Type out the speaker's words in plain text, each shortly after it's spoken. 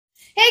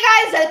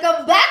guys,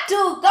 welcome back to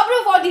Kabru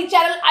 4D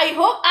channel. I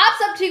hope आप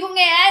सब ठीक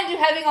होंगे and you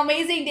having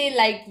amazing day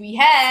like we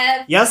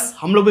have. Yes,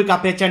 हम लोग भी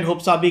काफी अच्छे हैं,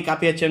 होप्स आप भी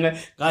काफी अच्छे होंगे।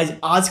 गाइस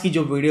आज की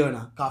जो वीडियो है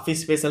ना काफी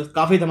स्पेशल,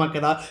 काफी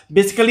धमाकेदार।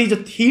 बेसिकली जो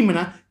थीम है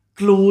ना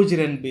close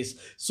range base.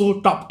 So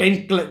top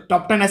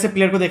 10 ऐसे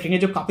प्लेयर को देखेंगे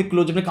जो काफी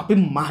क्लोज में काफी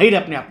माहिर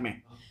है अपने आप में।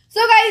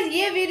 So guys,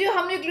 ये वीडियो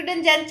हमने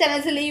Cluetenz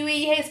चैनल से ली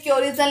हुई है। इसकी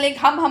ओरिजिनल लिंक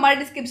हम हमारे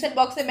डिस्क्रिप्शन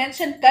बॉक्स में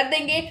मेंशन कर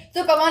देंगे।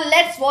 So come on,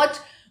 let's watch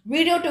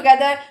video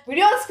together.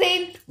 Video on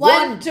screen.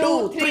 1, 2,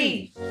 3.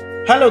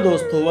 Hello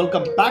दोस्तों,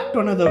 welcome back to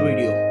another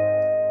video.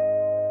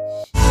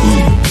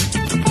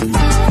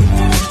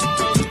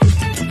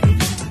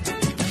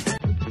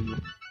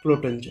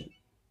 क्लोटेंज।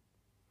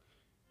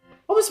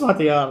 अब इस बात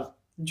है यार,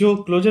 जो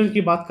क्लोजर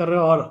की बात कर रहे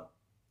हो और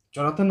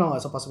जोनाथन ना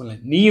ऐसा पॉसिबल है।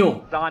 नियो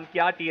जान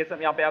क्या टीएसएम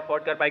यहाँ पे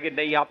अफोर्ड कर पाएंगे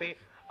नहीं, यहाँ पे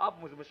अब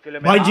मुझे मुश्किल है।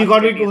 भाई जी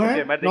गॉड भी को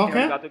है नॉक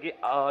है कि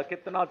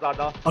कितना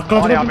ज्यादा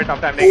और यहाँ पे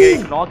टफ टाइम लेंगे।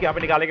 एक नॉक यहाँ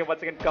पे निकालेंगे, 1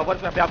 सेकंड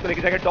कवर्स में अपने आप को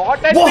लेके जाएंगे।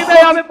 डॉट एच पे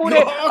यहाँ पे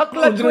पूरे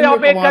क्लच को यहाँ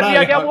पे कर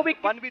दिया गया, वो भी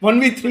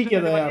 1v3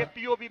 किया था यार।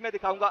 पीओवी में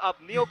दिखाऊंगा अब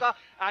नियो का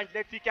and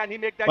let's see can he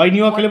make that. भाई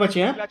नियो अकेले बचे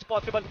हैं। क्लच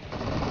पॉसिबल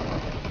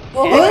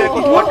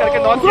करके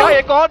नॉक किया,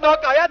 एक और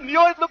नॉक आया।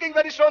 Neo is looking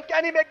very strong,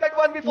 can he make that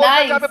 1v4।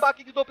 यहाँ पे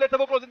बाकी के दो प्लेयर्स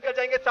वो क्लोजिंग कर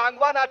जाएंगे।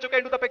 सांगवान आ चुके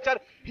हैं इनटू द पिक्चर,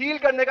 हील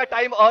करने का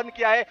टाइम अर्न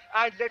किया है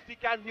and let's see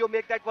can neo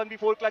make that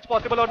 1v4 clutch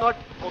possible और नॉट।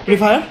 फ्री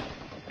फायर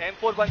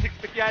M416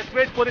 पे किया है,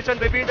 स्विच पोजीशन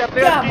रिपीट है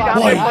प्लेयर की। यहां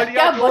पे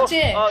बढ़िया जो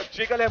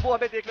जिगल है वो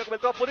हमें देखने को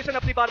मिलता है। पोजीशन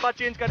अपनी बार-बार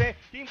चेंज करें।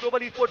 टीम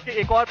ग्लोबल ई-स्पोर्ट्स के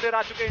एक और प्लेयर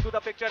आ चुके हैं into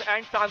the picture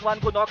and Sangwan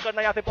को नॉक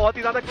करना यहां पे बहुत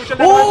ही ज्यादा क्रूशियल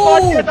है।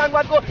 स्पॉट किया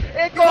सांगवान को,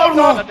 एक और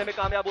नॉक करने में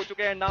कामयाब हो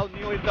चुके हैं। Now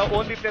neo is the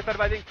only player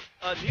surviving.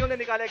 Neo ने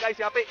निकाले गाइस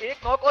यहां पे एक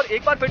नॉक और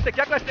एक बार फिर से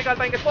क्या क्लच निकाल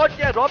पाएंगे। स्पॉट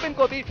किया रॉबिन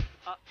को भी।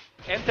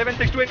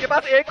 M762 इनके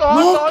पास एक और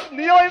knock.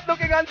 Neo is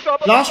looking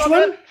unstoppable. Last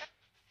one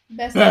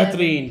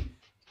बेहतरीन।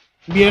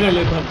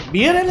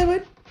 BR11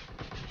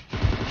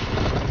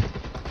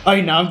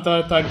 आई नाम था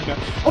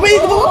अबे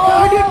एक दो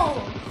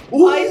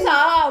भाई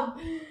साहब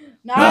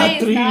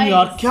नाइस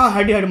यार, क्या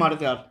हेड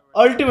मारते यार,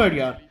 अल्टीमेट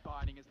यार।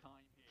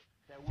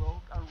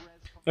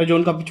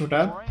 जोन काफी छोटा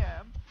है।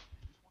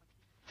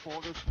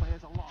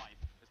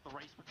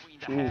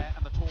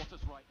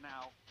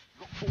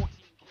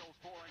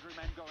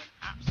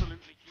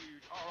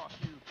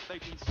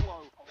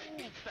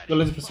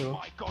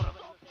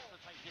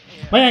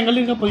 भाई एंगल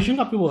इनका पोजीशन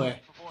काफी वो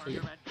है।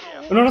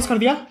 उन्होंने कर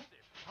दिया।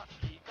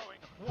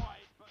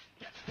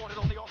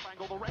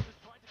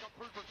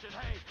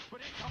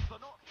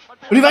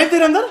 रिवाइव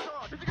तेरे अंदर।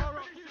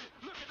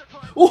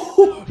 ओह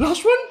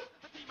लास्ट वन।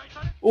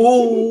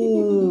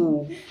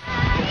 ओह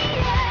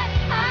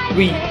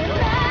वी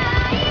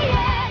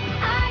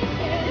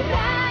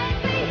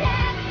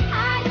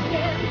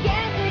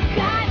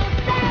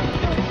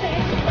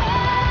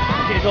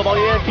这手宝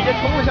爷直接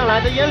冲上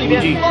来的烟里面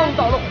放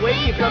倒了回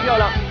忆，非常漂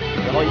亮。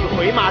然后一个回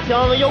马枪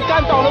又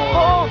干倒了风。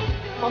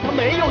他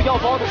没有要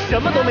包，他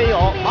什么都没有。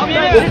旁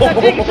边人在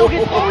这个时候可以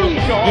冲一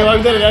手。一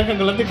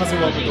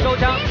收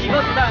枪，几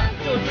颗子弹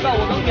就知道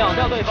我能秒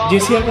掉对方。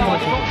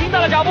听到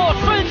了脚步，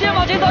瞬间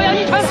往前走，要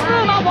一传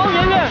4吗？王媛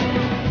媛。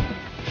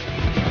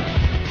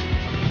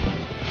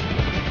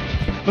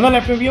बंदा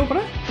लेफ्ट में भी है ऊपर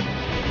है।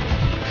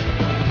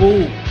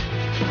 ओह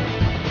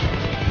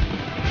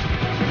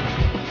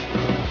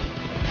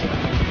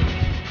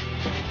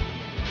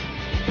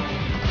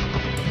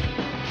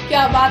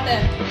क्या बात है।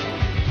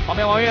旁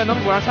边王源能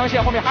补上枪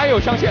线，后面还有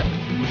枪线，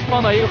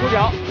放到一个出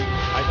脚，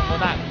还是后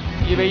奈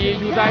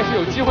1v1 U 还是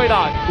有机会的。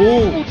不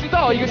知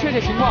道一个确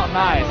切情况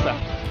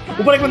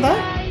 ，nice。ऊपर एक बंदा है，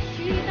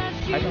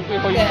还剩最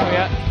后一名成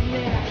员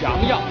洋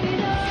洋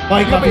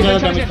，भाई काफी ज्यादा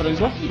枪 डैमेज 线 कर रहा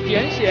है 一点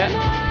血，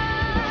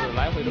来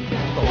回的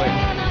走位，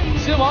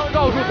亲王绕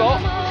住走，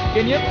给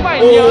您拜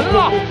年了。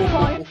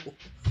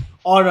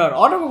ऑर्डर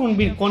को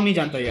कौन नहीं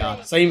जानता यार,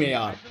 सही में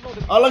यार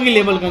अलग ही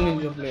लेवल का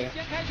प्लेयर।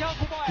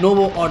 नो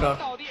वो ऑर्डर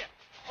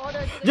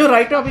जो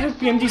राइटर अभी जो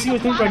PMGC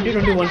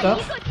 2021 था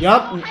यार,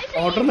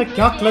 ऑर्डर में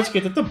क्या क्लच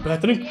कहते थे,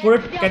 बेहतरीन पूरे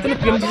कहते हैं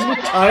PMGC में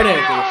छाए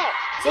रहे थे।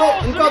 सो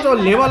इनका जो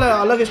लेवल है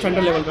अलग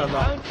स्टैंडर्ड लेवल का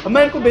था। अब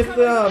मैं इनको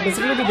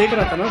बेसिकली जो देख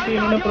रहा था ना कि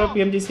इन्होंने पूरा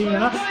PMGC में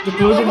ना जो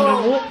क्लोज है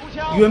वो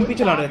UMP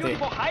चला रहे थे।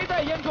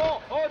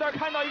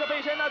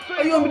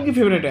 UMP इनकी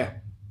फेवरेट है।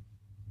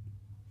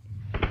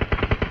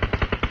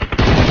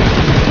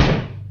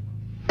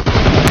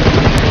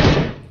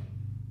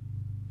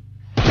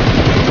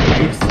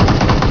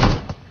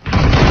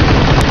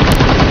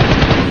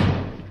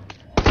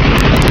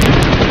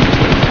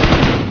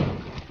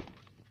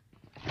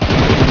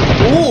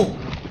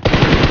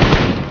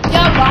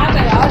 क्या बात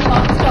है यार,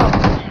 नॉनस्टॉप।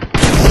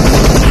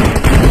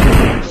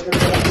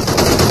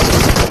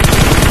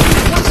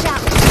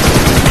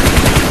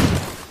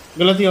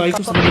 गलत ही भाई,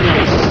 कुछ समझ नहीं आ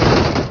रहा।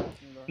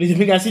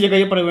 रिजनिंग ऐसी जगह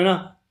ये पड़े हुए ना।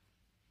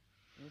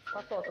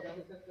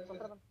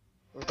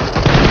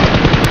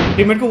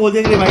 टीममेट को बोल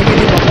दिया कि रिवाइव के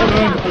लिए पापा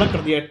उन्होंने अलग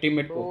कर दिया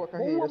टीममेट को।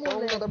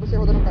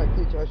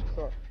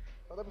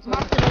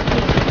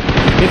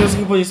 ये तो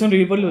उसकी पोजीशन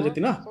रिवील हो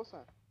जाती ना।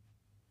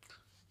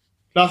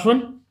 Last one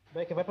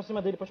Beck, vai pra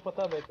cima dele, pode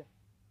botar, Beck.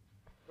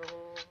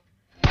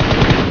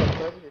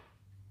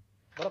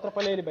 Bora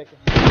atrapalhar ele, Becker.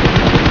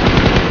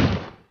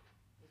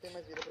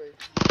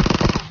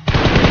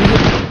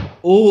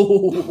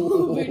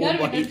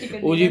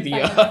 वो जीत गया।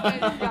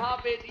 यहाँ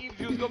पे टीम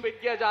फ्यूज को पिक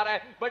किया जा रहा है,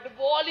 बट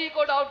वॉली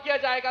को डाउन किया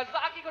जाएगा।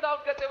 ज़ाकी को डाउन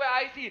करते हुए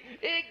आईसी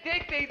एक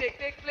देखते ही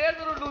देखते एक प्लेयर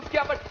जरूर लूज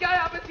किया, बट क्या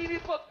यहाँ पे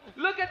सीरीज को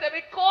लुक एट देम,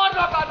 एक और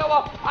नॉक आना हुआ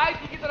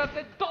आईसी की तरफ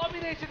से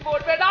डोमिनेशन मोड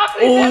में।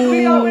 आखिरी प्लेयर भी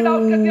यहाँ पे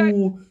डाउन कर दिया।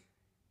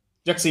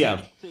 जक्सी यार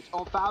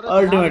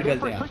अल्टीमेट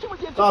खेलते हैं,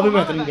 काफी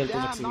बेहतरीन खेलते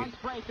हैं जक्सी।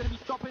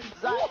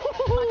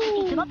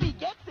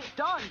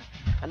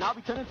 And now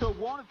we turn into a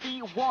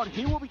 1v1.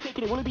 He will be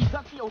taking it. Will it be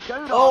Zuxi or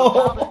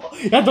Godo?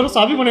 यार दोनों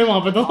साथ भी बने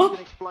वहाँ पे तो।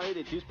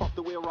 Exploded. He's popped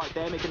the wheel right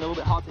there, making it a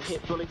little bit hard to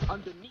hit bullets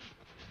underneath.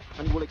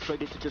 And will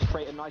explode it to just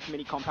create a nice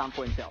mini compound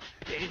for himself.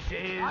 This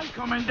is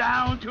coming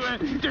down to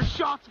it. The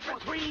shots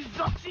between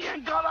Zuxi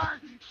and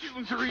Goddard.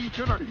 Shooting through each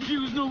other.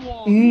 Using the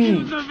wall.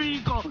 Using the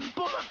vehicle.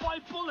 Bullet by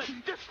bullet.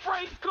 The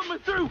spray's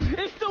coming through.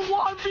 It's the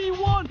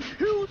 1v1.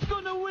 Who's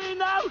going to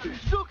win out?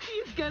 Zuxi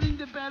is getting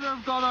the better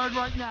of Goddard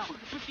right now.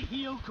 But the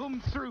heel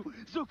comes through.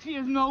 Zuxi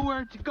has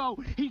nowhere to go.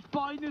 He's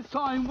biding his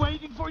time,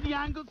 waiting for the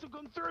angles to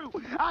come through.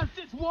 As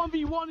this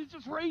 1v1 is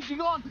just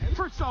raging on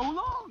for so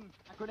long.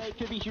 A grenade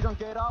could be shoot on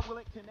Goddard. Will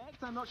it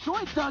connect? I'm not sure.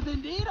 It does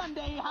indeed. And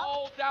they have...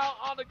 All down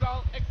on the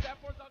ground except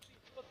for Zuxi.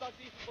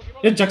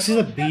 ये जक्सी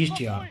से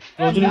beast यार,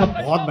 क्लोजन का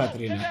बहुत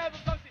बेहतरीन है।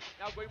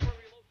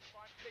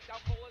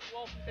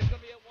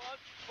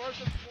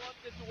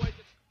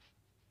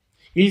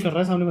 Heal कर रहा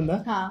है सामने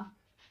बंदा। हाँ।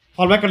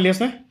 फॉल बैक कर लिया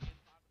उसने।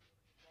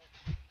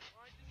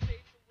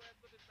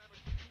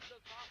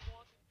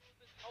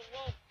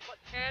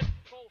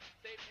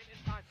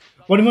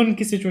 1v1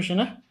 की सिचुएशन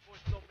है।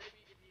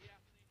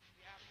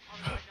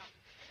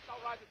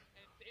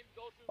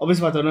 अब इस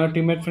बात है ना,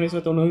 टीममेट फिनिश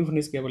में तो उन्होंने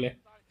फिनिश किया बोले।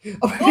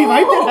 अब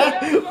रिवाइव कर रहा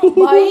है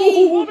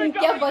भाई,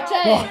 क्या बचा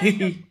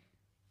है?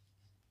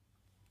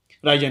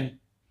 राजन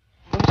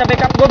Bisa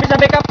backup, gue bisa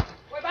backup.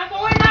 Woi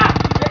bantuin lah,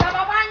 backup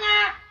apanya?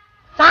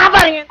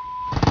 Sabar ya.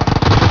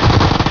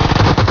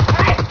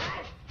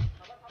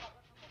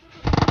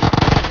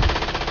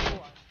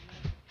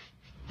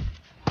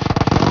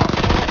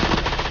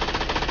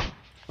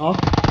 Oh.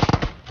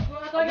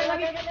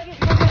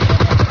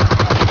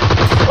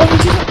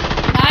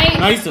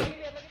 Nice.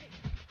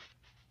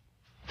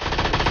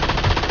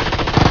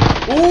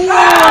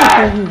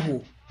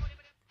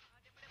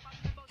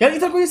 यार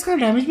इधर कोई इसका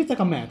डैमेज भी तो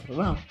कम है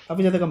थोड़ा ना,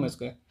 काफी ज्यादा कम है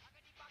इसका।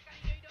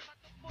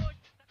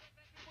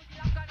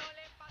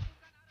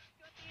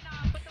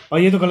 और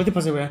ये तो गलत ही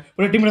फंसे हुए हैं,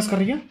 पूरी टीम रश कर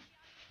रही है।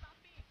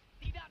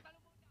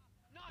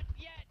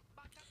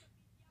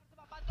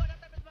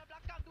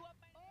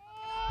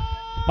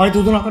 भाई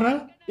दो नॉक कर रहा है,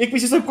 एक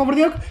पीछे से कवर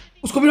दिया,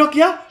 उसको भी नॉक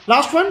किया।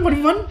 Last one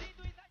 1v1।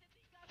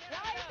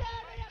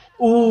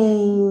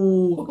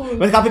 Oh,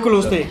 but काफी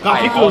close थे,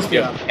 काफी close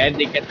थे। And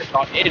they get the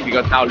shot in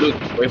because now Luke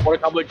going for a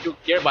cover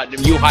juke here, but the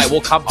Yuhai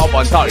will come up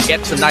on top,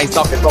 gets a nice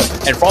knock and roll,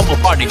 and from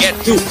afar they get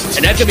two,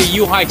 and that's gonna be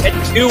Yuhai get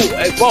two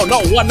as well.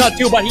 Not one, not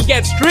two, but he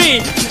gets three,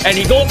 and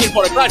he goes in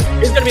for a clutch.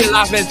 It's gonna be the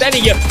last man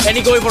standing here, and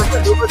he going for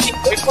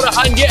a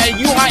hand here,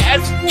 and Yuhai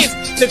has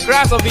missed the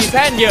grasp of his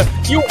hand here.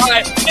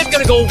 Yuhai is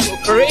gonna go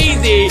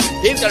crazy.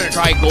 He's gonna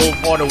try go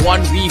for the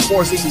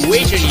 1v4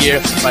 situation here,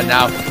 but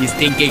now he's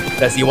thinking,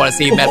 does he want to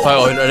save Meta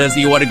or does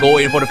he want to go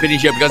in for the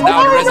finish here? Because now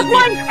the rest of the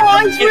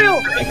team,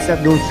 except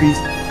those trees,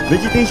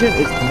 vegetation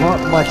is not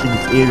much in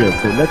this area.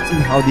 So let's see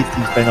how these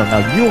teams spend on. Now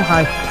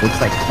Yuhai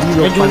looks like he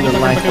will find the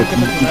line for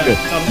Team Seeker.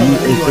 He is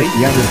just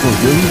behind the zone.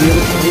 Will he be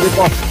able to hit it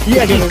off? He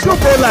actually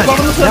triple land.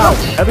 Now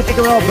everything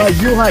around by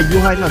Yuhai.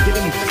 Yuhai now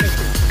getting his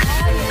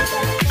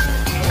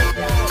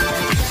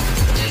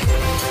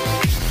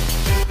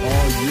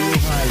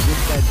Yuhai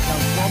with that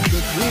jump from the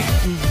roof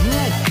to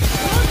roof.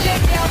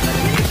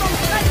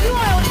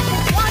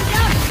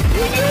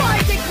 Yuhai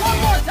takes one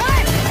more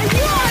time, and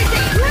Yuhai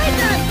takes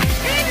Cluetenz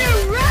in a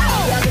row!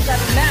 The other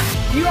side of the map,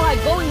 Yuhai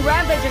going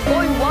rampage and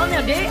going one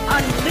a day,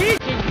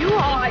 unleashing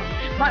Yuhai,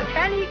 but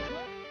can he...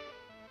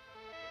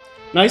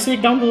 Nice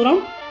take down to the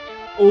round.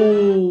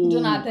 Oh,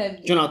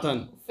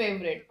 Jonathan.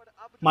 Favorite.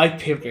 My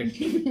favorite.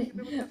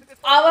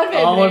 Our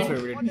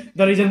favorite.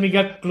 The reason we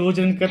got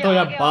Cluetenz का तो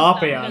यार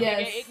बाप है यार।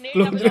 Yes.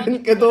 Cluetenz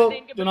के तो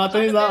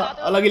Jonathan is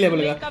अलग ही level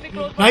का।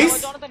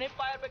 Nice.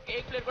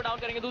 एक प्लेयर को डाउन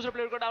करेंगे, दूसरे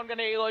प्लेयर को डाउन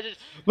करने की कोशिश।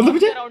 मतलब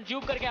पीछे राउंड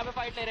जूप करके यहां पे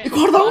फाइट ले रहे हैं। एक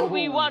और डाउन।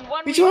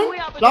 पीछे वन,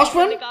 लास्ट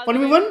वन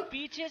 1v1।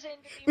 पीछे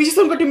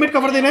से उनका टीममेट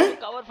कवर देना है।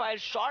 कवर फायर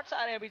शॉट्स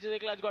आ रहे हैं पीछे से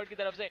क्लच गॉड की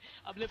तरफ से।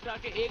 अब लिफ्ट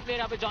आके एक प्लेयर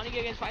यहां पे जॉनी के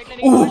अगेंस्ट फाइट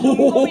लेने की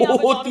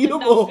कोशिश। तीनों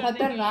को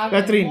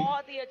बेहतरीन।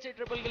 बहुत ही अच्छे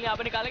ट्रिपल किल यहां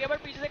पे निकाले गए, बट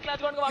पीछे से क्लच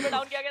गॉड को वहां पे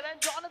डाउन किया गया था।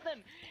 जॉनथन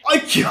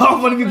क्या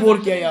 1v4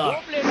 किया यार।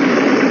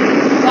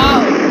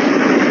 Wow.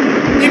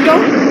 एक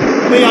डाउन।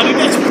 अबे यार ये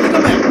टच कितना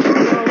कम है।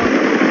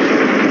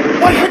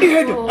 One head.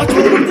 अच्छा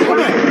तो कितना कम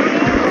है।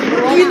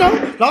 तीन डाउन,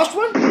 लास्ट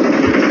वन।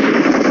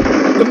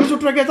 जब मैं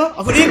शूट रह गया था,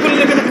 अगर एक गोली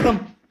लगे तो खत्म।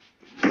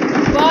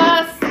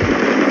 बस।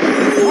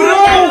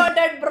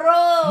 Bro.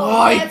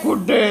 My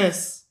goodness.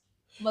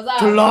 मजा।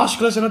 जो लास्ट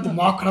क्लच है ना,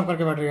 दिमाग खराब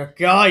करके बैठ गया।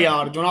 क्या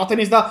यार, जोनाथन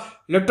इज द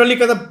लिटरली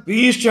का द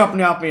बीस्ट है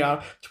अपने आप में यार।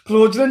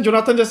 क्लोजन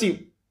जोनाथन जैसी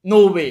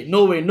No way,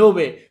 no way, no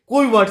way.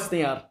 कोई words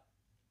नहीं यार.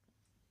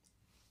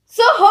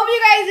 So hope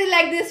you guys will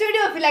like this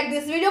video. If you like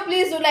this video,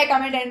 please do like,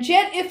 comment and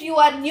share. If you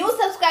are new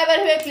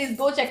subscriber here, please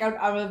go check out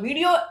our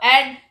video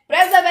and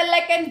press the bell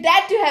icon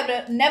that you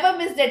have never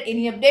missed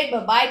any update.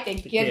 Bye bye.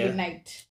 Take care. Good night.